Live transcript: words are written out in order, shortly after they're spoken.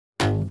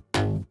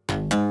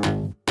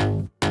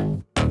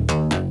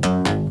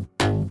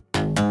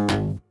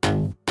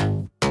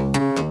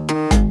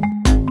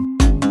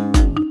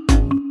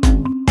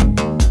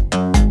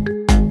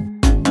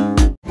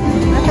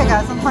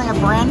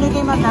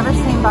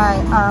by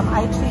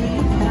IT,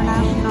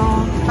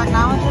 International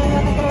Technology,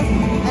 I think it is.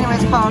 Anyway,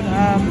 it's called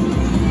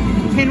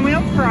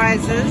Pinwheel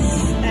Prizes,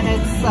 and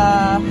it's,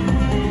 I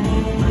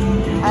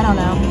don't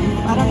know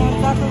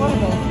exactly what it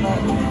is, but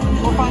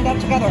we'll find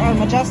out together. Oh,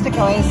 Majestic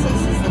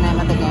Oasis is the name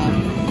of the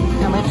game.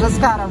 And we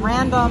just got a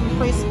random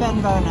free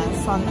spin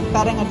bonus on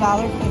betting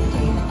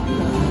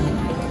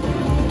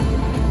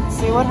 $1.50.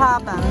 See what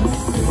happens.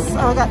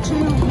 Oh, we got two.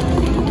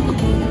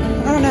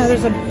 I don't know,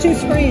 there's two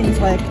screens,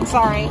 like,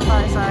 sorry.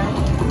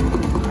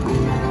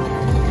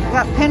 We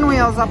got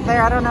pinwheels up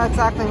there. I don't know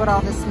exactly what all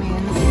this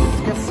means.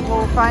 Guess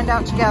we'll find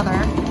out together.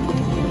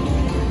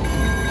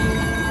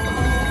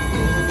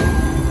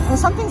 Oh,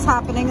 something's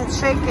happening, it's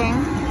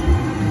shaking.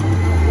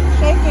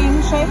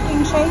 Shaking.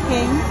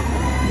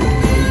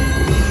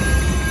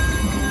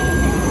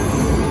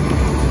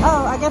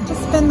 Oh, I get to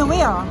spin the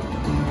wheel.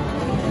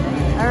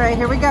 All right,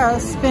 here we go,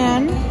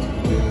 spin.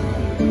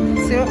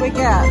 See what we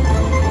get.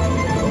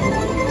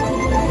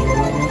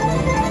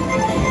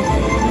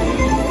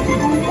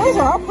 Those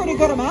are all pretty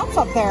good amounts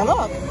up there,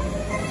 look.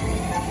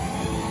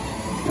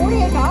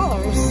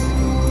 $48.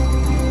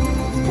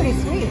 It's pretty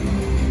sweet.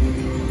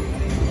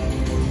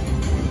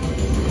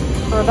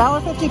 For a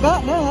 $1.50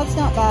 bet? No, that's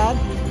not bad.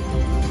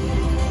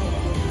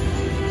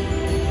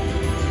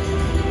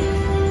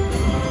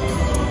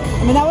 I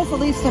mean, that was the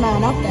least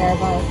amount up there,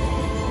 but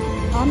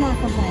I'm not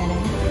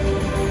complaining.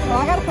 Well,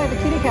 I gotta play the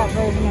kitty cat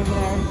version over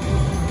there.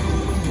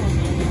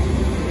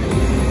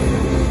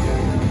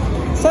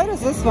 So does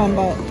this one,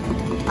 but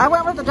I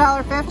went with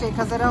 $1.50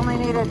 because it only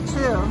needed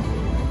 2.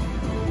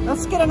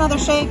 Let's get another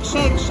shake,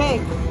 and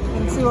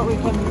see what we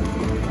can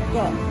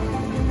get.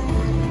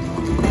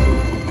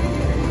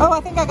 Oh,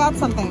 I think I got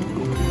something.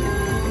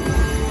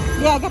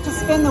 Yeah, I get to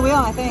spin the wheel,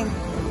 I think.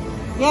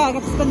 Yeah, I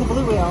get to spin the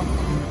blue wheel.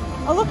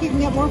 Oh, look, you can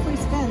get more free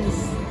spins.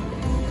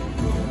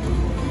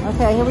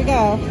 Okay, here we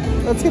go.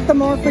 Let's get the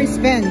more free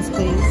spins,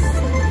 please.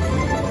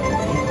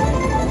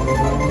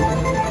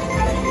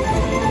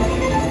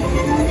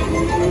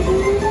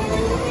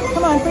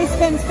 Come on, free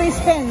spins.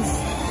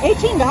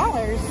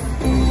 $18.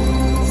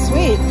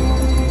 Sweet.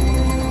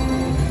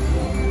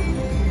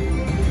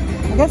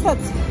 I guess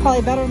that's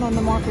probably better than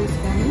the more free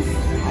spins.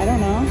 I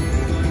don't know.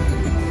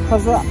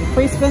 Because the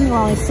free spins were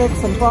only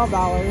 $6 and $12.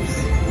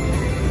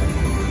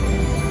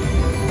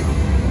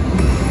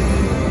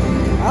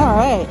 All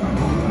right.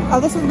 Oh,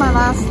 this is my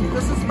last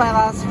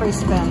free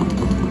spin.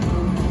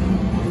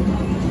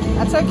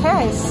 That's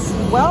okay.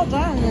 Well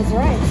done is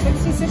right.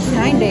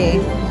 $66.90.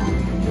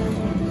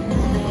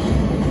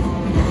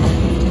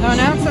 Oh,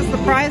 now it says the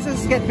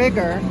prizes get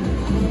bigger.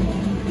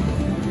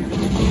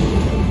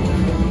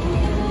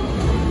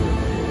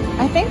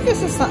 I think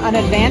this is an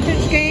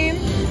advantage game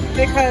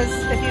because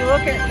if you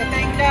look at the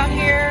thing down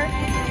here,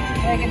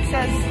 like it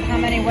says how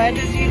many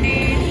wedges you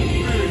need.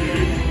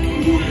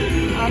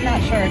 I'm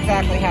not sure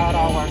exactly how it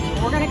all works.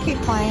 We're going to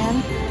keep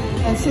playing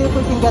and see if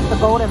we can get the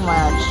golden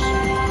wedge.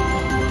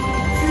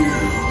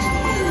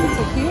 It's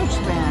a huge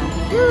spin.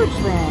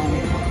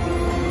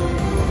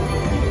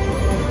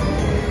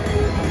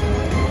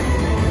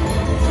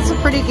 This is a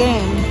pretty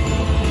game.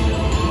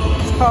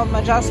 It's called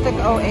Majestic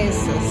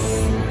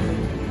Oasis.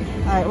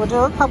 Alright, we'll do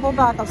a couple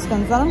backup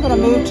spins. Then I'm going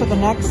to move to the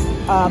next,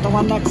 the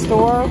one next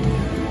door,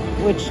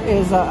 which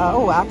is,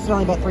 oh, I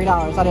accidentally bet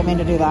 $3. I didn't mean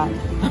to do that.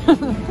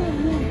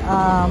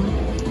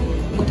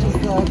 Which is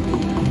the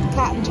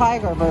cat and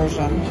tiger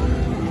version.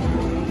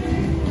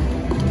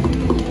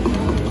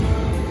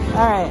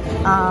 Alright,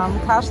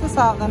 cash this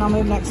out, then I'll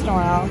move next door.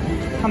 I'll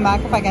come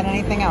back if I get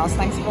anything else.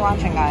 Thanks for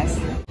watching, guys.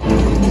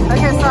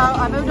 Okay, so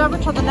I moved over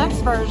to the next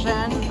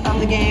version of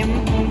the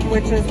game,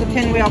 which is the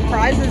Pinwheel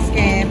Prizes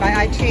game by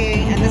IT,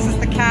 and this is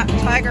the cat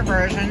and tiger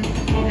version.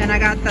 And I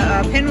got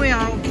the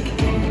pinwheel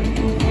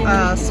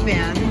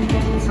spin.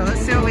 So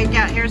let's see what we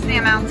get. Here's the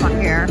amounts on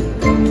here.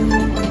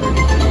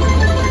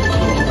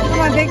 Come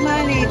on, big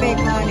money.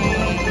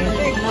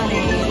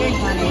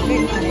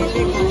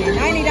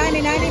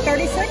 90,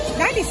 36,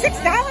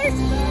 $96?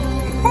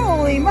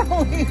 Holy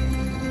moly.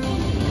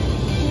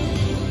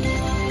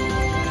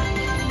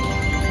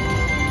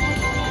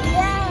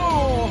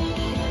 Wow.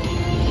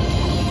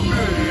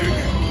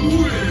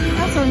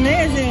 That's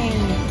amazing.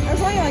 I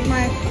was only like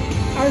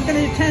I was going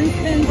to do 10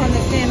 spins on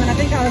this game, and I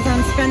think I was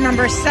on spin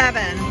number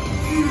 7.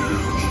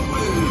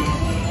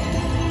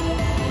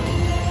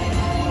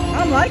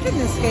 I'm liking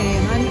this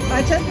game.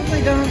 I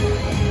typically don't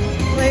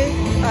play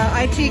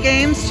IT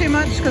games too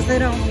much because they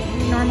don't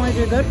normally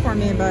do good for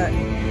me, but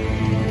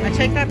I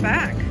take that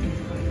back.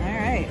 All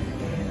right.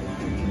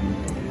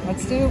 We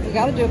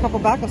got to do a couple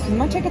backups.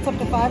 My ticket's up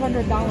to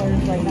 $500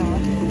 right now.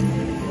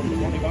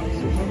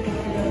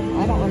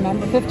 I don't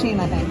remember. 15,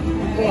 I think.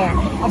 Yeah.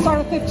 I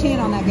started 15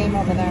 on that game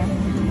over there.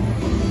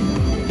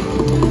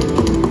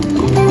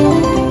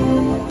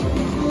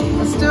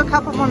 Let's do a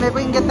couple more. Maybe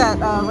we can get that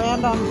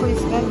random free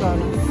spin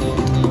bonus.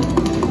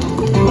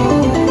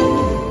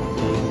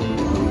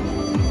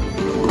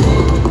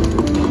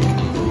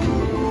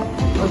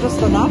 Or just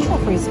the natural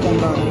free spin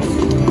bonus.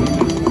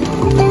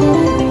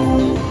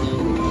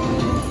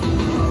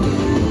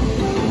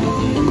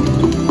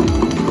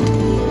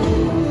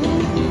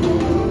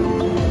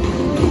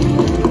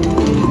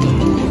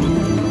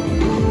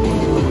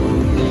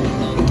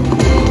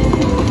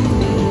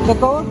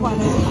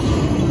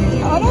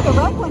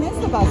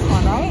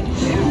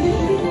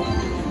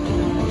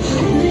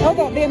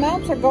 Oh, the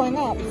amounts are going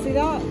up. See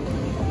that?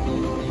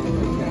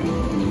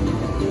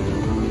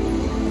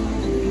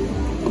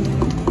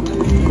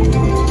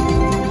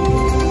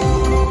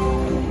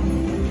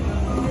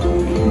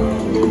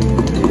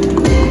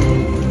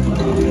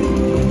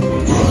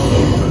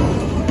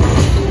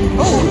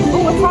 Oh,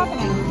 what's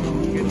happening?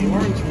 Get the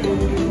orange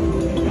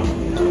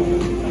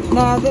one.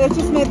 No, it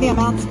just made the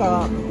amounts go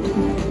up.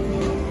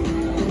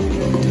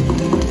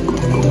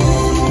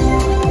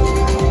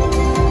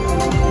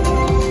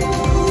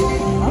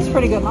 That's a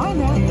pretty good line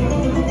there.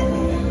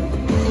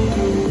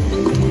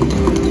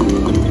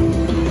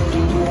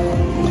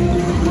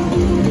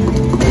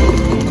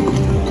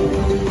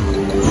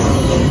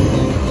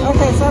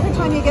 Okay, so every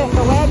time you get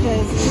the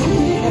wedges,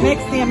 it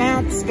makes the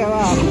amounts go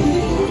up.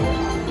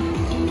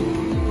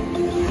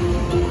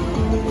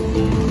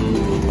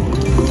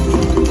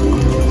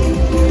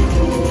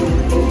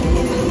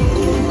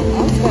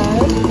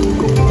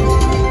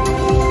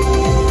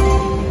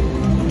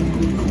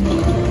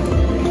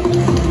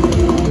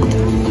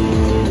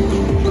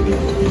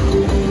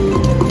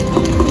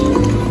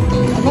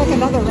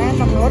 Another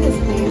random notice,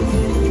 please.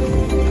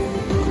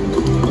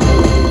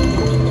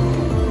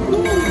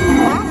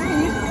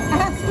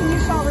 Ask and you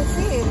shall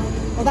receive.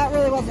 Well, that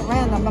really wasn't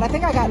random, but I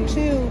think I got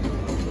two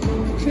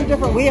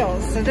different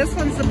wheels. So this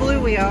one's the blue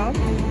wheel.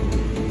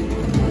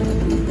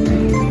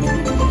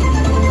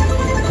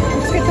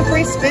 Let's get the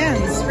free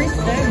spins. Free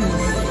spins.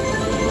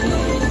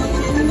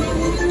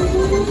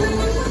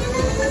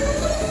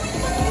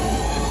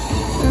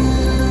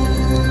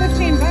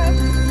 $15.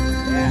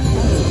 Yeah,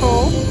 that's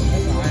cool.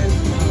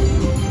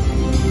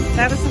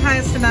 That was the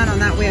highest amount on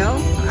that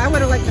wheel. I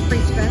would have liked the free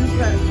spins,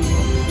 but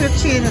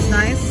 15 is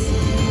nice.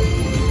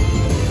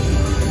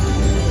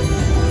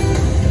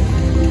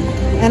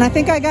 And I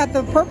think I got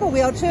the purple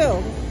wheel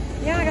too.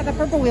 Yeah, I got the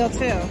purple wheel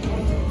too.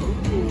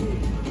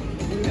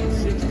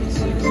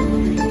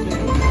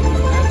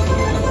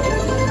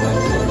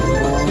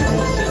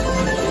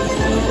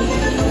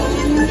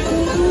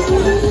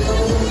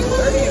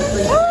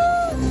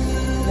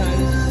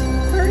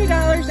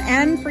 $30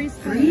 and free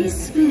spins. Free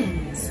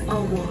spins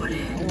awarded.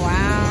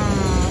 Wow.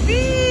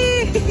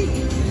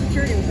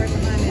 Security was right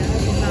behind me. I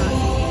hope he's not.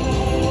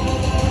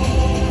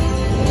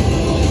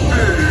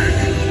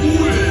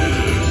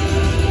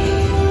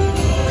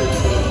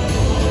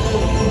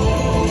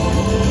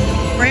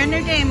 Brand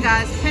new game,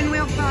 guys.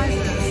 Pinwheel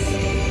prizes.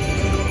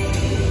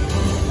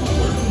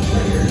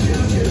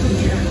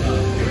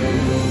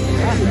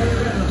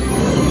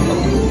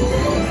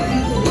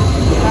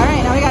 All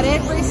right, now we got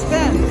 8 free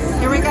spins.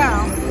 Here we go.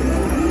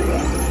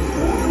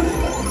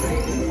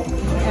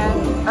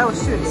 And, oh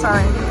shoot,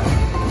 sorry.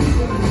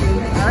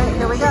 All right,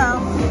 here we go.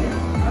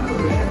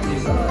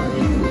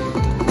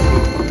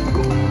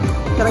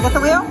 Did I get the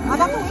wheel? I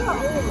got the wheel.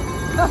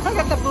 I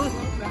got the blue.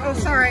 Oh,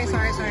 sorry. I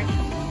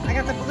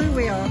got the blue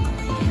wheel.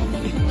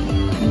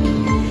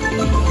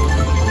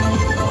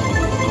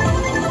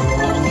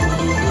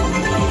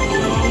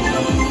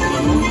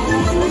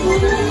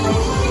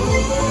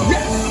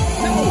 Yes!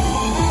 No!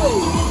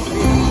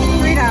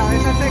 $3,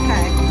 that's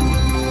okay.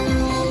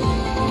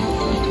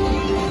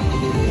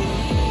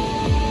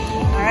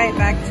 All right,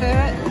 back to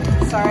it.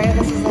 Sorry,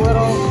 this is a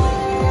little...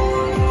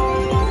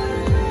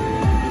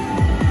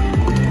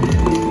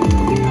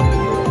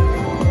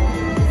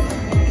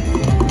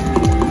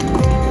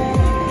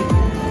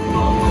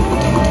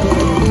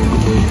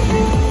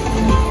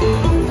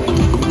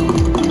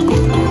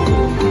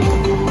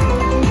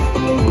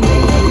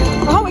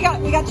 Oh, we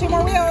got 2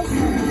 more wheels. 2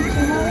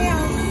 more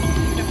wheels.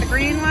 Get the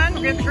green one.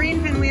 Get the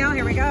green pinwheel.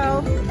 Here we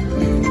go.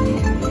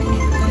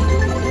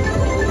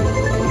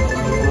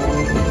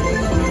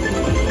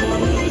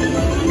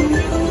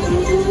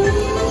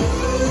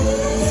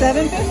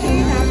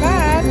 $7.50, not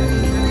bad.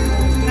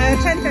 No,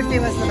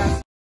 $10.50 was the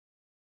best.